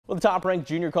Well, the top-ranked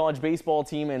junior college baseball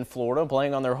team in Florida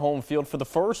playing on their home field for the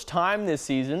first time this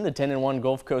season. The 10-1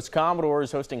 Gulf Coast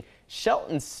Commodores hosting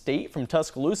Shelton State from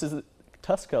Tuscaloosa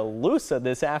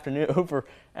this afternoon over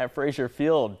at Frazier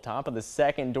Field. Top of the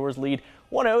second, Doors lead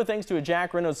 1-0 thanks to a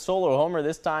Jack Reynolds solo homer.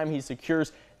 This time he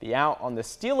secures the out on the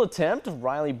steal attempt.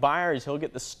 Riley Byers, he'll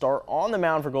get the start on the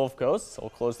mound for Gulf Coast. He'll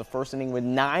close the first inning with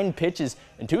 9 pitches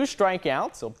and 2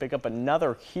 strikeouts. He'll pick up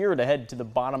another here to head to the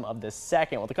bottom of the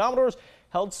second. Well, the Commodores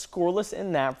held scoreless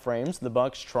in that frame, so the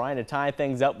Bucks trying to tie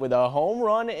things up with a home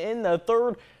run in the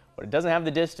third, but it doesn't have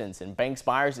the distance, and Banks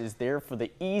Byers is there for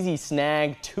the easy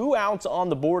snag. 2 outs on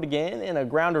the board again, and a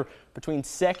grounder between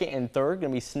second and third, going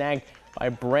to be snagged by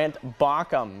Brent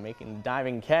Bockham, making a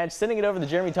diving catch, sending it over to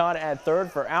Jeremy Todd at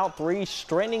third for out 3,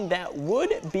 straining that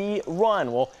would-be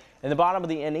run. Well, in the bottom of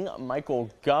the inning, Michael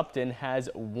Gupton has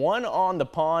one on the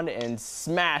pond and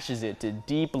smashes it to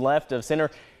deep left of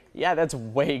center. Yeah, that's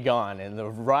way gone. And the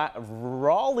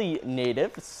Raleigh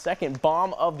native, second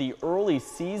bomb of the early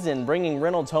season, bringing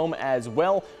Reynolds home as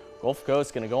well. Gulf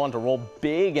Coast going to go on to roll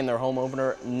big in their home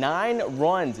opener. 9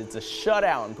 runs. It's a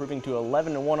shutout, improving to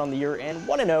 11-1 on the year and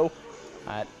 1-0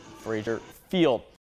 at Frazier Field.